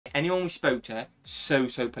anyone we spoke to, so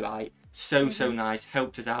polite, so nice,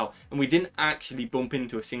 helped us out, and we didn't actually bump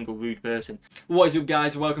into a single rude person. What is up,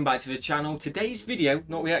 guys? Welcome back to the channel. Today's video,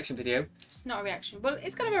 not reaction video. It's not a reaction. Well,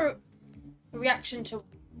 it's kind of a reaction to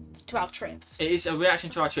our trip. It is a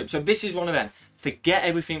reaction to our trip. So this is one of them. Forget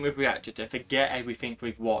everything we've reacted to. Forget everything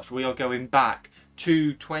we've watched. We are going back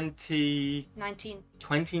to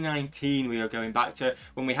 2019. We are going back to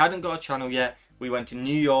when we hadn't got a channel yet. We went to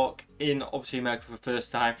New York in obviously America for the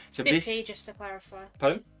first time. So City, just to clarify.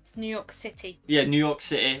 Pardon? New York City. Yeah, New York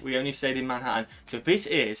City. We only stayed in Manhattan. So this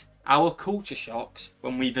is our culture shocks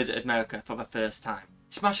when we visited America for the first time.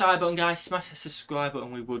 Smash that like button, guys. Smash the subscribe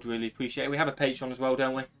button. We would really appreciate it. We have a Patreon as well,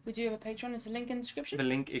 don't we? We do have a Patreon. There's a link in the description. The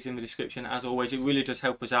link is in the description, as always. It really does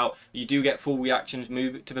help us out. You do get full reactions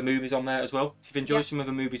to the movies on there as well. If you've enjoyed some of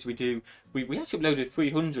the movies we do, we actually uploaded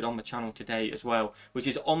 300 on the channel today as well, which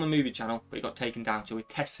is on the movie channel, but it got taken down, so we're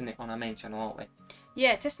testing it on our main channel, aren't we?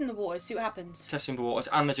 Yeah, testing the waters, see what happens. Testing the waters,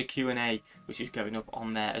 and there's a Q&A which is going up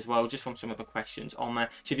on there as well, just from some of the questions on there.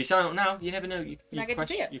 So if you sign up now, you never know,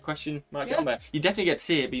 your question might get on there. You definitely get to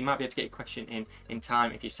see it, but you might be able to get your question in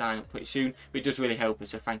time if you sign up pretty soon. But it does really help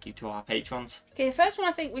us, so thank you to our patrons. Okay, the first one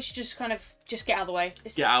I think we should just kind of get out of the way.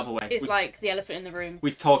 Get out of the way. It's like the elephant in the room.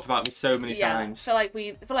 We've talked about this so many times. So like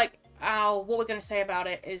what we're going to say about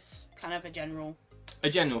it is kind of a general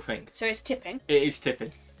thing. So it's tipping. It is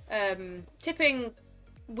tipping. Tipping.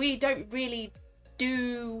 We didn't really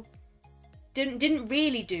do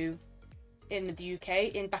in the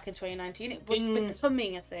UK back in 2019. It was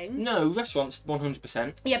becoming a thing. No, restaurants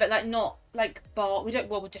 100%. Yeah, but like not like bar. We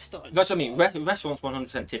just started. That's what I mean. Restaurants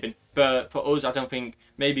 100% tipping. But for us, I don't think,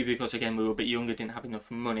 maybe because again we were a bit younger, didn't have enough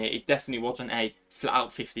money. It definitely wasn't a flat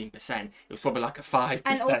out 15%. It was probably like a 5%.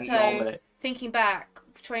 And also normally. Thinking back,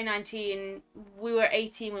 2019, we were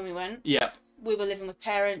 18 when we went. Yeah. We were living with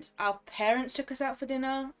parents. Our parents took us out for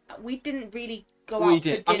dinner. We didn't really go out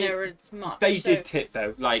for dinner as much. They did tip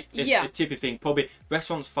though. Like a tippy thing. Probably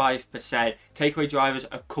restaurants 5%. Takeaway drivers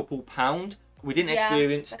a couple £. We didn't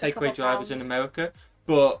experience like takeaway drivers in America,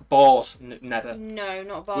 but bars never. No,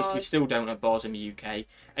 not bars. We still don't have bars in the UK.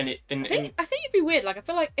 And I think it'd be weird. Like I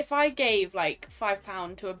feel like if I gave like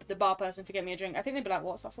 £5 to the bar person for getting me a drink, I think they'd be like,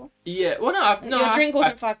 "What's that for?" Yeah. Well, no. Your drink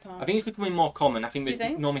wasn't £5. I think it's becoming more common. I think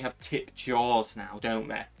they normally have tip jars now, don't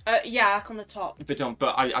they? Yeah, like on the top. They don't.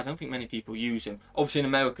 But I don't think many people use them. Obviously, in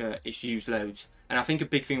America, it's used loads. And I think a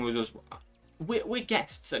big thing was us. We're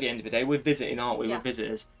guests at the end of the day. We're visiting, aren't we? Yeah. We're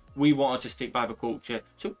visitors. We wanted to stick by the culture,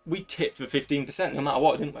 so we tipped for 15% no matter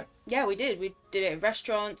what, didn't we? Yeah, we did. We did it at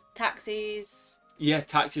restaurants, taxis. Yeah,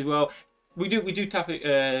 taxis. Well, we do tap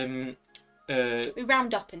it. We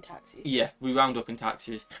round up in taxis. Yeah, we round up in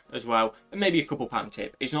taxis as well, and maybe a couple £1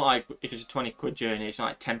 tip. It's not like if it's a £20 journey, it's not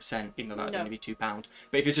like 10%, even though that'd only be £2.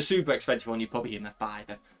 But if it's a super expensive one, you probably give them a £5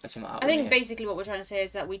 or something like that. I think basically what we're trying to say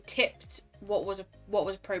is that we tipped what was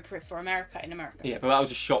appropriate for America in America. Yeah, but that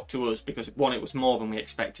was a shock to us because one, it was more than we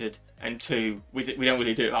expected, and two, we don't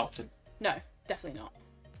really do it often. No, definitely not.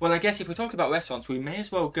 Well, I guess if we're talking about restaurants, we may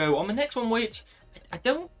as well go on the next one, which I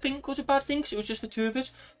don't think was a bad thing because it was just the two of us,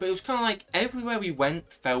 but it was kind of like everywhere we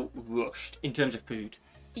went felt rushed in terms of food.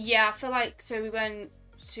 Yeah, I feel like, so we went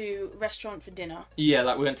to a restaurant for dinner. Yeah,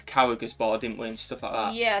 like we went to Carragher's bar, didn't we, and stuff like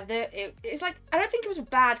that. Yeah, it's like, I don't think it was a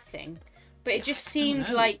bad thing, but it just seemed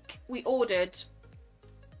like we ordered,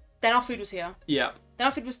 then our food was here. Yeah. Then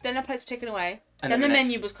our plates were taken away. And then the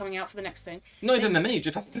menu was coming out for the next thing. Not even the menu,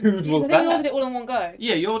 just the food was there. We ordered it all in one go.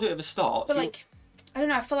 Yeah, you ordered it at the start. But like, I don't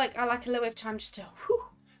know, I feel like I like a little bit of time just to, whew.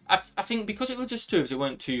 I think because it was just two of us, it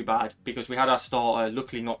weren't too bad because we had our starter.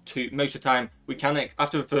 Luckily, not too. Most of the time,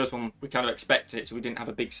 after the first one, we kind of expected it, so we didn't have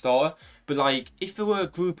a big starter. But like, if there were a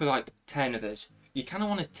group of like 10 of us, you kind of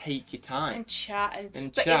want to take your time and chat.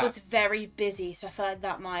 But it was very busy, so I feel like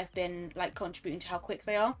that might have been like contributing to how quick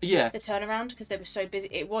they are. Yeah. The turnaround, because they were so busy.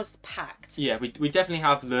 It was packed. Yeah, we definitely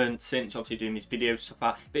have learned since obviously doing these videos and stuff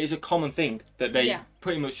like that. But it's a common thing that they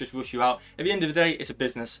pretty much just rush you out. At the end of the day, it's a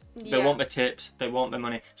business. They want their tips, they want their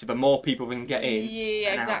money. So the more people we can get in,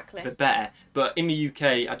 exactly, the better. But in the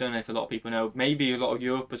UK, I don't know if a lot of people know, maybe a lot of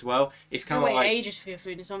Europe as well, it's kind of like... You're waiting ages for your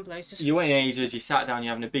food in some places. You're waiting ages, you sat down, you're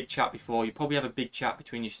having a big chat before, you probably have a big chat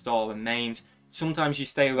between your stall and mains. Sometimes you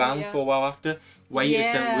stay around for a while after. Waiters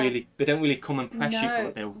don't really come and press you for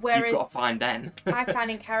a bill. Whereas you've got to find them. I found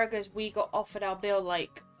in Carragher's we got offered our bill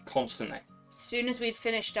like... Constantly. As soon as we'd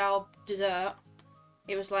finished our dessert,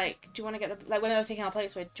 it was like, do you want to get the, like when they were taking our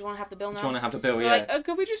plates away, do you want to have the bill now? Do you want to have the bill? We're Yeah. like, oh,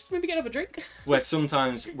 could we just maybe get another drink? Where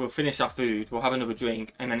sometimes we'll finish our food, we'll have another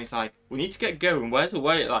drink, and then it's like, we need to get going. Where's the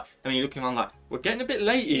wait? Like, I mean, you're looking around like, we're getting a bit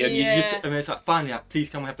late here, and and then it's like, finally, like, please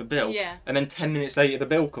can we have the bill? Yeah. And then 10 minutes later, the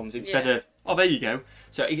bill comes instead of, oh, there you go.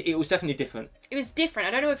 So it was definitely different. It was different.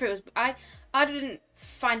 I don't know if it was. I didn't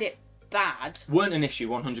find it bad. Weren't an issue,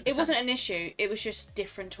 100%. It wasn't an issue. It was just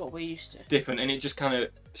different to what we're used to. Different, and it just kind of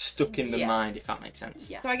stuck in the mind, if that makes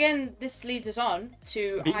sense. Yeah. So again, this leads us on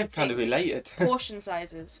to I think kind of related. portion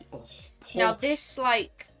sizes. Oh, now this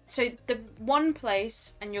so the one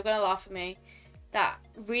place, and you're gonna laugh at me, that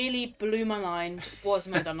really blew my mind was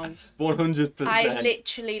McDonald's. 100%. I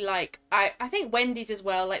literally I think Wendy's as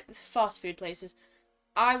well, like fast food places.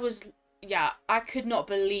 I could not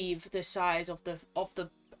believe the size of the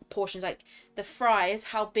portions, like the fries,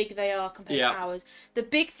 how big they are compared to ours. The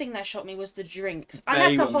big thing that shocked me was the drinks. I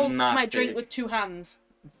had to hold my drink with 2 hands.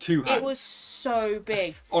 2 hands. It was so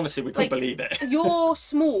big. Honestly, we couldn't believe it. Your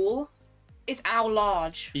small is our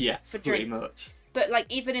large. Yeah, for pretty drink. much. But like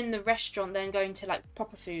even in the restaurant, then going to like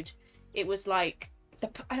proper food, it was like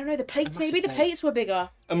I don't know, the plates. Maybe the plates were bigger.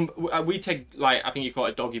 We take, like, I think you call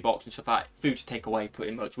it a doggy box and stuff like that, food to take away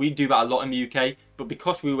pretty much. We do that a lot in the UK, but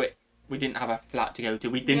because we didn't have a flat to go to,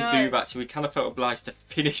 we didn't do that, so we kind of felt obliged to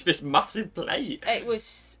finish this massive plate. It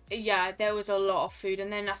was, there was a lot of food,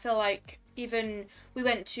 and then I feel like even we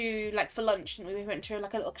went to, like, for lunch, and we went to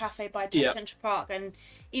like a little cafe by Central Park, and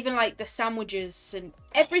even like the sandwiches and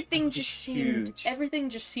everything just seemed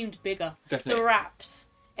bigger. Definitely. The wraps.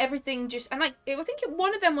 Everything just, and like I think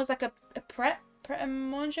one of them was like a Pret a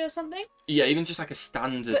Manger or something. Yeah, even just like a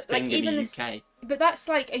standard thing in the UK. But that's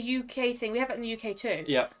like a UK thing. We have that in the UK too.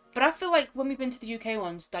 Yeah. But I feel like when we've been to the UK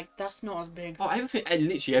ones, like that's not as big. Oh,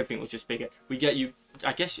 literally everything was just bigger. We get you.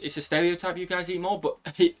 I guess it's a stereotype you guys eat more, but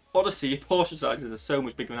honestly, your portion sizes are so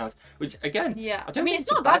much bigger than ours. Which again, I mean, it's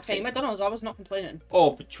not a bad thing. McDonald's, I was not complaining.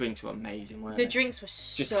 Oh, the drinks were amazing, weren't they? The drinks were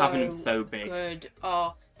just having them so big. Good.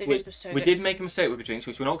 Oh, the drinks were so good. We did make a mistake with the drinks,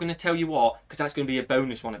 which we're not going to tell you what, because that's going to be a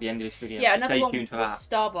bonus one at the end of this video. Yeah, so stay tuned for that.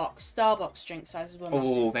 Starbucks drink sizes were massive.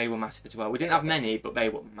 Oh, they were massive as well. We didn't have many, but they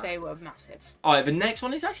were massive. They were massive. Alright, the next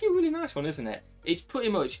one is actually a really nice one, isn't it? It's pretty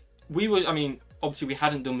much, obviously we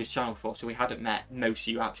hadn't done this channel before, so we hadn't met most of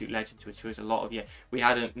you absolute legends, which was a lot of you. We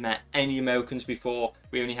hadn't met any Americans before.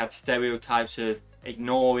 We only had stereotypes of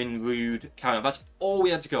ignoring, rude, carrying on. That's all we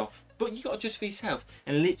had to go off. But you got to judge for yourself.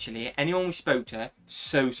 And literally, anyone we spoke to,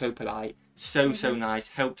 so polite, so nice,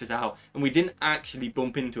 helped us out. And we didn't actually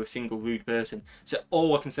bump into a single rude person. So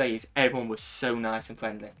all I can say is everyone was so nice and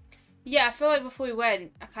friendly. Yeah, I feel like before we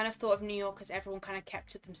went, I kind of thought of New York as everyone kind of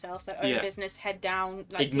kept to themselves, their own business, head down,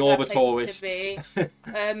 like ignore the tourists.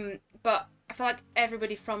 But I feel like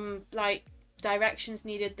everybody from like directions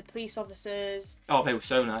needed, the police officers. Oh, they were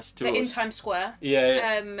so nice to us. In Times Square.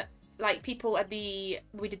 Yeah. Like people at we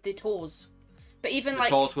did the tours, but even the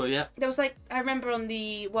tours were, there was like, I remember on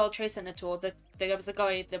the World Trade Center tour, there was a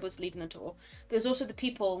guy that was leading the tour. There was also the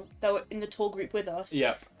people that were in the tour group with us.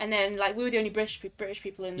 Yeah. And then like we were the only British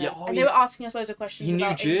people in there, and they were asking us loads of questions. He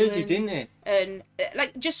about knew Jersey, England, didn't he? And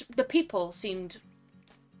like just the people seemed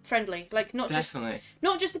friendly, like not just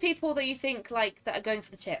the people that you think like that are going for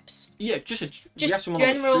the tips. Yeah, just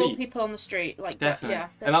general people on the street, like definitely.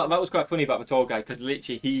 Definitely. And that was quite funny about the tour guide, because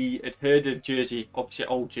literally he had heard of Jersey, opposite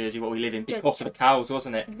old Jersey, where we live in, because of the cows,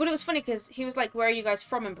 wasn't it? But it was funny because he was like, "Where are you guys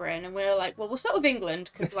from in Britain?" And we were like, "Well, we'll start with England,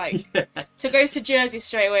 because like to go to Jersey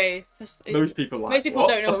straight away." Most people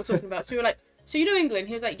don't know what we're talking about. So we were like, "So you know England?"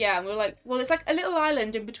 He was like, "Yeah." And we were like, "Well, it's like a little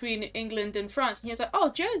island in between England and France." And he was like, "Oh,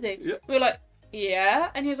 Jersey." Yeah. We were like, "Yeah."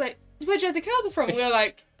 And he was like, "Where Jersey cows are from?" We were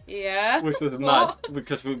like, "Yeah." Which was mad,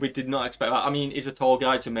 because we did not expect that. I mean, he's a tour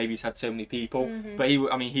guide, so maybe he's had so many people. But he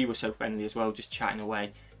was so friendly as well, just chatting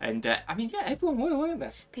away. And everyone were, weren't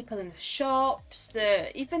they? People in the shops,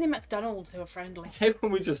 even in McDonald's, they were friendly.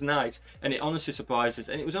 Everyone was just nice, and it honestly surprised us.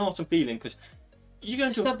 And it was an awesome feeling, because you go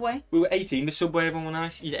to Subway. We were 18. The Subway, everyone was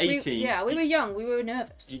nice. You're 18. We were young. We were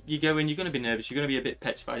nervous. You go in, you're going to be nervous. You're going to be a bit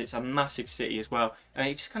petrified. It's a massive city as well, and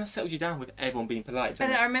it just kind of settles you down with everyone being polite.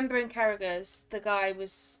 And I remember in Carragher's, the guy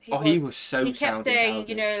was. He was so. He kept saying,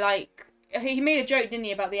 like he made a joke, didn't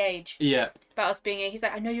he, about the age? Yeah. About us being. He's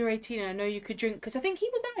like, "I know you're 18 and I know you could drink," because I think he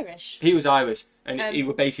was Irish. He was Irish, and he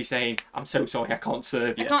was basically saying, "I'm so sorry, I can't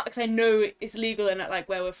serve you." I can't, because I know it's legal and like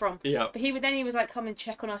where we're from. Yeah. But he was like, come and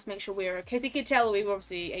check on us, make sure we're okay, because he could tell we were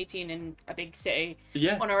obviously 18 in a big city.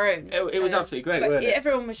 Yeah. On our own. It was absolutely great, wasn't it?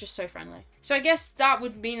 Everyone was just so friendly. So I guess that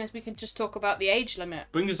would mean as we can just talk about the age limit.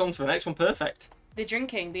 Brings us on to the next one. Perfect. The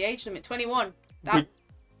drinking, the age limit, 21.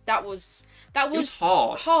 That was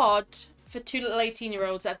hard for two little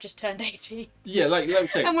 18-year-olds that have just turned 18. Yeah, like I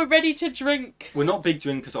say, And we're ready to drink. we're not big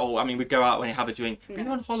drinkers at all. I mean, we go out when we have a drink. No.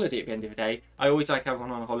 We're on holiday at the end of the day. I always like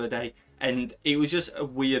everyone on holiday. And it was just a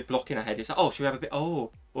weird block in our head. It's like, oh, should we have a bit?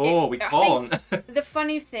 We can't. The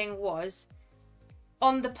funny thing was,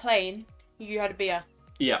 on the plane, you had a beer.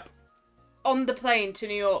 Yeah. On the plane to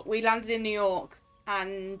New York, we landed in New York,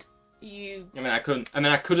 and you. I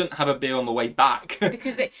couldn't have a beer on the way back.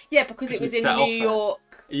 Because it was in New York.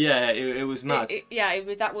 Yeah, it was mad.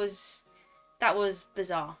 That was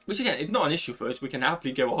bizarre. Which again, it's not an issue for us. We can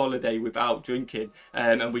happily go on holiday without drinking,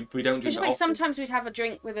 and we don't drink. It's like sometimes we'd have a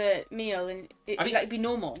drink with a meal, and it'd be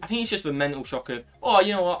normal. I think it's just the mental shock of, oh,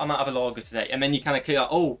 you know what, I might have a lager today, and then you kind of clear,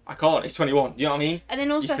 oh, I can't. It's 21. You know what I mean? And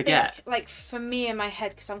then also you forget. I think, like for me in my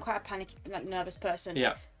head, because I'm quite a panicky, like nervous person.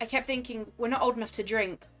 Yeah. I kept thinking, we're not old enough to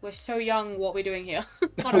drink. We're so young. What are we doing here?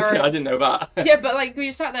 On our own. I didn't know that. Yeah, but like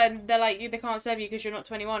we sat there, and they're like, they can't serve you because you're not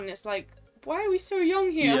 21, and it's like, why are we so young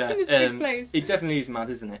here in this big place? It definitely is mad,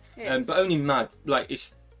 isn't it? But only mad. Like, it's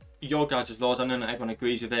your guys' laws. I know not everyone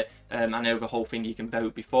agrees with it. I know the whole thing you can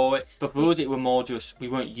vote before it. But for us, it were more just, we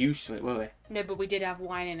weren't used to it, were we? No, but we did have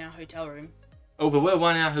wine in our hotel room. Oh, there were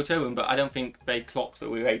wine in our hotel room, but I don't think they clocked that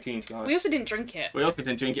we were 18, to be honest. We also didn't drink it. We also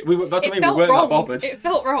didn't drink it. That's what I mean, we weren't wrong. that bothered. It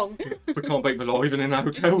felt wrong. We can't break the law even in our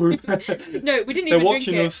hotel room. No, we didn't even drink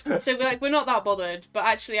it. So we're not that bothered. But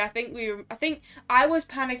actually, I think I was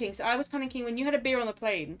panicking. So I was panicking when you had a beer on the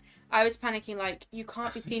plane. I was panicking like, you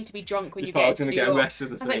can't be seen to be drunk when you get to New York. I was going to get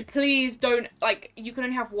arrested or something. I was like, please don't, like, you can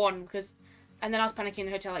only have one because... And then I was panicking in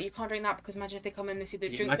the hotel, like, you can't drink that because imagine if they come in, they see the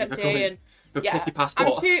drinks empty and... Yeah, your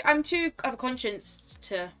passport. I'm too of a conscience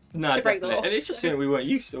to break the law. And it's just something we weren't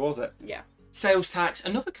used to, was it? Yeah. Sales tax,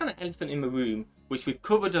 another kind of elephant in the room, which we've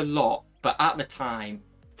covered a lot, but at the time,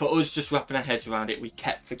 for us just wrapping our heads around it, we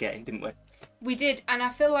kept forgetting, didn't we? We did, and I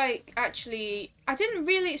feel like, actually, I didn't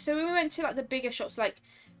really... So when we went to, like, the bigger shops, like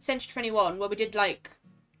Century 21, where we did, like,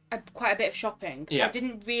 quite a bit of shopping, I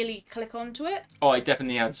didn't really click onto it. Oh, it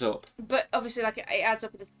definitely adds up. But obviously, like, it adds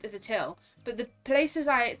up at the till. But the place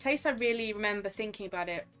I really remember thinking about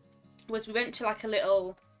it was we went to like a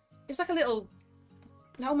little, it was like a little,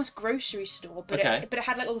 like almost grocery store, but it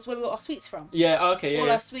had like all those where we got our sweets from. Yeah, okay, yeah. All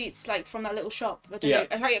our sweets like from that little shop. I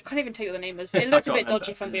don't know, I can't even tell you what the name was. It looked a bit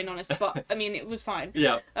dodgy if I'm being honest, but I mean it was fine.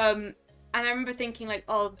 Yeah. And I remember thinking like,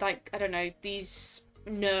 oh, like I don't know, these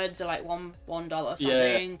nerds are like $1 or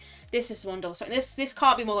something. Yeah. This is $1 something. This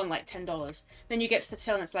can't be more than like $10. Then you get to the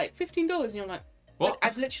till and it's like $15, and you're like. What?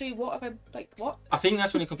 Like, what? I think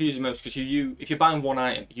that's when it confuses most because if you're buying one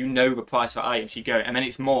item, you know the price for items you go, and then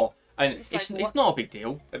it's more, and it's not a big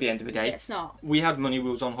deal at the end of the day. Yeah, it's not. We had money.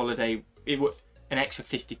 We was on holiday. It was an extra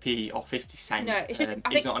 50p or 50 cents. No, it's just.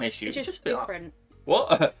 It's not an issue. It's just different.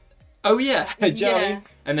 What? Oh yeah, do you know what I mean?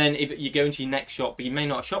 And then if you go into your next shop, but you may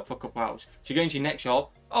not shop for a couple of hours, so you go into your next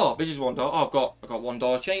shop. Oh, this is $1. Oh, I've got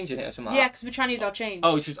 $1 change in it or something. Yeah, because we're trying to use our change.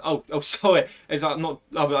 Oh, it's just sorry. It's like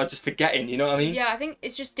I'm just forgetting. You know what I mean? Yeah, I think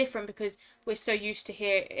it's just different because we're so used to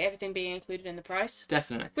everything being included in the price.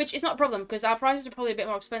 Definitely. Which is not a problem because our prices are probably a bit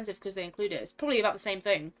more expensive because they include it. It's probably about the same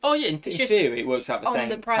thing. Oh yeah, in theory it works out the same. On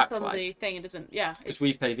the price on the thing, it doesn't. Yeah. Because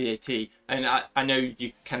we pay VAT, and I know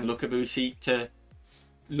you can look at the receipt to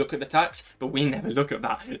look at the tax, but we never look at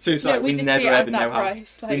that. So it's like we never ever know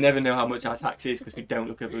we never know how much our tax is because we don't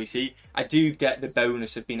look at the receipt. I do get the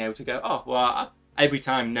bonus of being able to go, oh well, every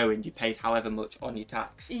time knowing you paid however much on your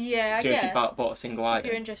tax. Yeah, I guess. If you bought a single item. If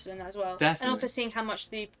you're interested in that as well. Definitely. And also seeing how much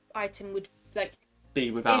the item would like be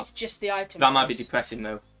without. It's just the item. That might be depressing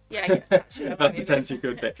though. Yeah, actually, that potentially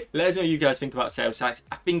could be. Let us know what you guys think about sales tax.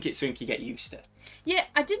 I think it's something you get used to. Yeah,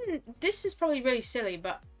 I didn't. This is probably really silly,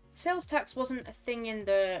 but sales tax wasn't a thing in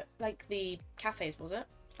the cafes, was it?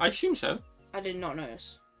 I assume so. I did not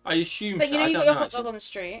notice. I assume so. You know, you got your hot dog on the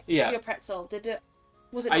street. Yeah. Your pretzel.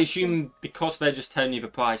 Was it? I assume because they're just telling you the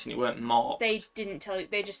price and it weren't marked. They didn't tell you.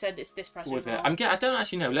 They just said it's this price. With it. I don't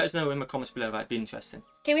actually know. Let us know in the comments below. That'd be interesting.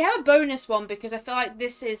 Okay, we have a bonus one because I feel like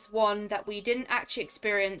this is one that we didn't actually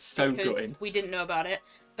experience. So because good. We didn't know about it,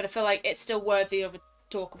 but I feel like it's still worthy of a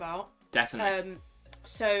talk about. Definitely.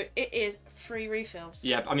 So it is free refills.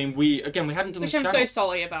 Yeah, I mean we hadn't done which I'm so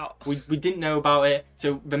sorry about. We didn't know about it.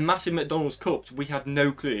 So the massive McDonald's cups, we had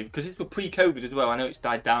no clue because it's pre-COVID as well. I know it's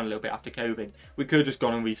died down a little bit after COVID. We could have just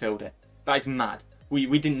gone and refilled it. That is mad. We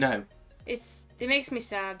didn't know. It makes me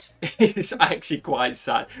sad. It's actually quite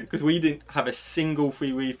sad because we didn't have a single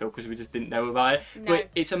free refill because we just didn't know about it. No. But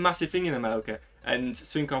it's a massive thing in America. And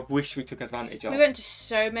something I wish we took advantage of. We went to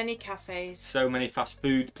so many cafes. So many fast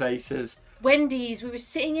food places. Wendy's, we were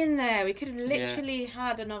sitting in there. We could have literally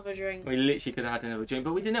had another drink. We literally could have had another drink,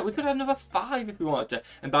 but we didn't. We could have had another 5 if we wanted to.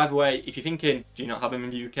 And by the way, if you're thinking, do you not have them in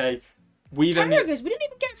the UK? Carragher's, we didn't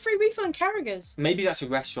even get a free refill in Carragher's. Maybe that's a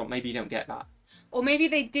restaurant. Maybe you don't get that. Or maybe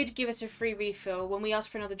they did give us a free refill when we asked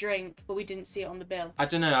for another drink, but we didn't see it on the bill. I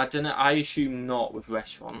don't know. I assume not with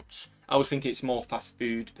restaurants. I always think it's more fast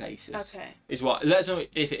food places. Okay. Is what. Let us know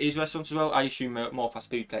if it is restaurants as well. I assume more fast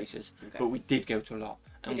food places. Okay. But we did go to a lot.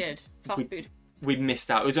 We did. Fast food. We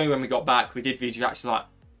missed out. It was only when we got back we did videos actually like,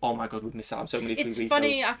 oh my god, we've missed out on so many free refills. It's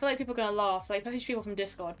funny. I feel like people are gonna laugh, like especially people from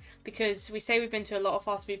Discord, because we say we've been to a lot of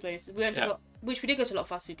fast food places. We went to which we did go to a lot of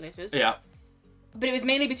fast food places. Yeah. But it was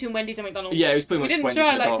mainly between Wendy's and McDonald's. Yeah, it was pretty much Wendy's. We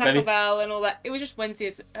didn't try like Taco Bell and all that. It was just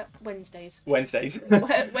Wednesdays. Wednesdays.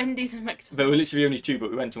 Wendy's and McDonald's. But we're literally only two,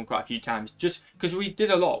 but we went to them quite a few times. Just because we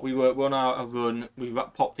did a lot. We were on a run. We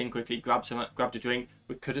popped in quickly, grabbed a drink.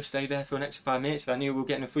 We could have stayed there for an extra 5 minutes if I knew we were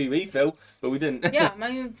getting a free refill, but we didn't. Yeah,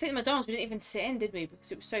 I think McDonald's we didn't even sit in, did we?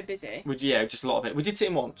 Because it was so busy. Yeah, just a lot of it. We did sit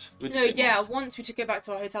in once. Once we took it back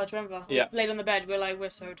to our hotel. Do you remember? Yeah. We laid on the bed. We were like, we're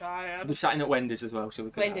so tired. We sat in at Wendy's as well, so we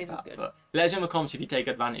could Wendy's have that. was good. But let us know in the comments if you take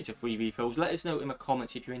advantage of free refills. Let us know in the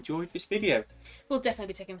comments if you enjoyed this video. We'll definitely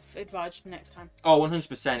be taking advantage next time. Oh,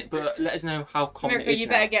 100%. But let us know how common America, it is you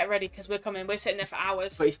now. better get ready because we're coming. We're sitting there for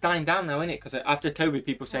hours. But it's dying down now, isn't it? Because after COVID,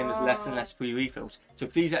 people are saying there's less and less free refills. So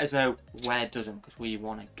please let us know where it doesn't, because we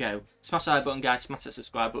want to go. Smash that like button, guys. Smash that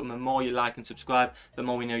subscribe button. The more you like and subscribe, the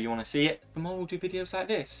more we know you want to see it. The more we'll do videos like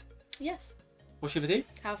this. Yes. What should we do?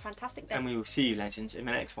 Have a fantastic day. And we will see you, legends, in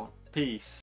the next one. Peace.